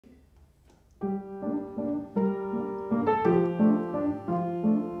I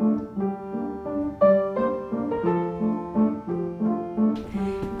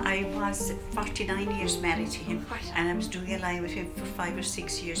was 49 years married to him, and I was doing a line with him for 5 or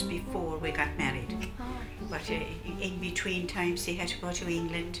 6 years before we got married. But in between times he had to go to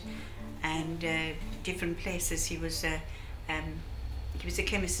England and different places. He was a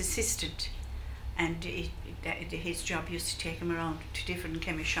chemist assistant, and his job used to take him around to different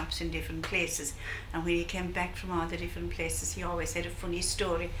chemist shops in different places. And when he came back from all the different places, he always had a funny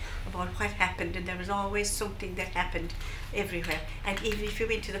story about what happened, and there was always something that happened everywhere. And even if you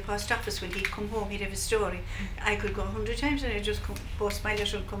went to the post office, when he'd come home, he'd have a story. I could go 100 times and I'd just post my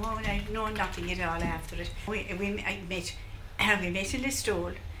letter and come home, and I'd know nothing at all after it. We met in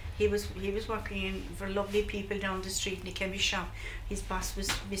Listowel. He was working for lovely people down the street in the chemist shop. His boss was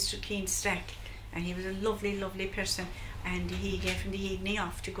Mr. Keane, and he was a lovely, lovely person, and he gave him the evening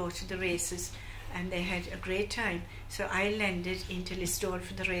off to go to the races, and they had a great time. So I landed into Listowel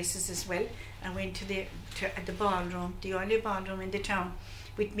for the races as well. I went to the ballroom, the only ballroom in the town,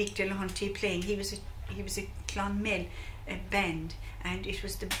 with Mick Delahunty playing. He was a Clonmel band, and it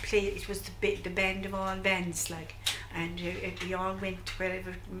was the band of all bands, like, and we all went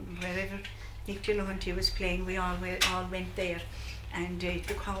wherever Mick Delahunty was playing. We all went there. And the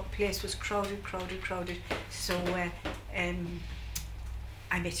place was crowded. So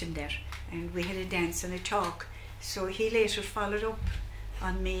I met him there, and we had a dance and a talk. So he later followed up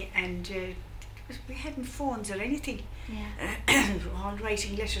on me, and we hadn't phones or anything. Yeah. All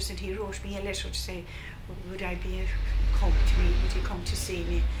writing letters, and he wrote me a letter to say, would I be come to me? Would he come to see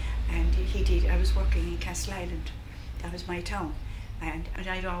me? And he did. I was working in Castleisland. That was my town, and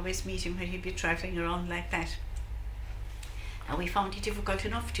I'd always meet him when he'd be travelling around like that. And we found it difficult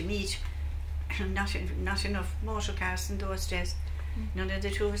enough to meet. Not enough motor cars in those days. None of the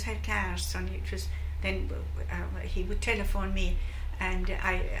two of us had cars, so it was then he would telephone me, and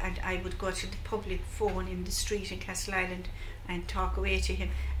I would go to the public phone in the street in Castleisland and talk away to him.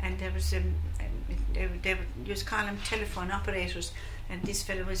 And there was they used to call them telephone operators, and this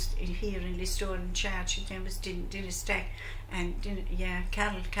fellow was here in Listowel in charge. His name was Dennis Stack, and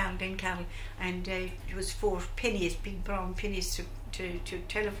Carol, and it was 4 pennies, big brown pennies to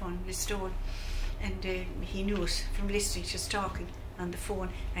telephone Listowel, and he knew us from listening to us talking on the phone,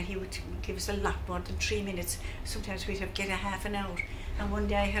 and he would give us a lot more than 3 minutes. Sometimes we'd have get a half an hour. And one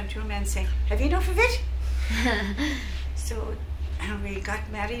day I heard your man saying, "Have you enough of it?" So we got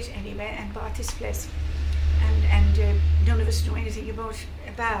married anyway and bought this place, and none of us knew anything about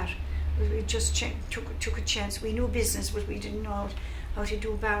a bar. We just took a chance. We knew business, but we didn't know how to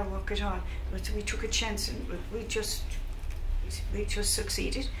do bar work at all. But we took a chance, and we just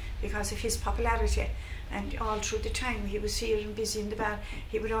succeeded because of his popularity. And all through the time he was here and busy in the bar,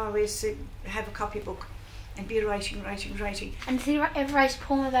 he would always have a copybook and be writing. And did he ever write a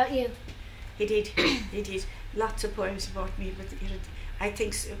poem about you? He did. He did lots of poems about me, but I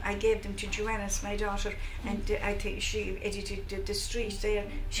think I gave them to Joanna, my daughter, and I think she edited the street there.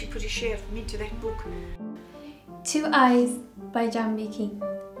 She put a share of them into that book. Two Eyes by John B. Keane.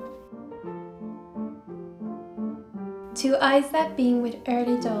 Two eyes that beam with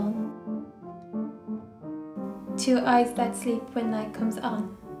early dawn, two eyes that sleep when night comes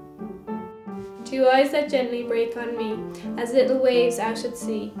on, two eyes that gently break on me as little waves out at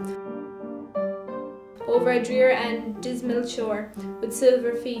sea, over a drear and dismal shore with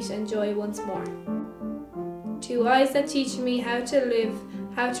silver feet and joy once more. Two eyes that teach me how to live,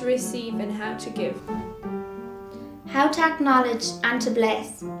 how to receive and how to give, how to acknowledge and to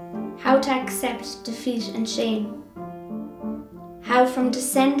bless, how to accept defeat and shame, how from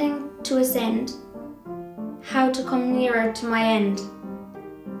descending to ascend, how to come nearer to my end.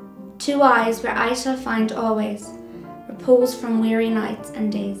 Two eyes where I shall find always repose from weary nights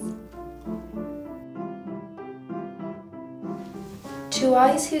and days. Two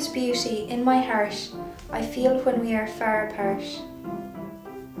eyes whose beauty in my heart I feel when we are far apart.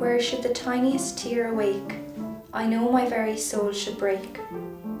 Where should the tiniest tear awake, I know my very soul should break,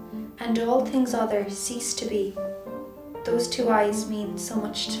 and all things other cease to be. Those two eyes mean so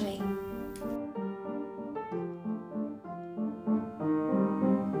much to me.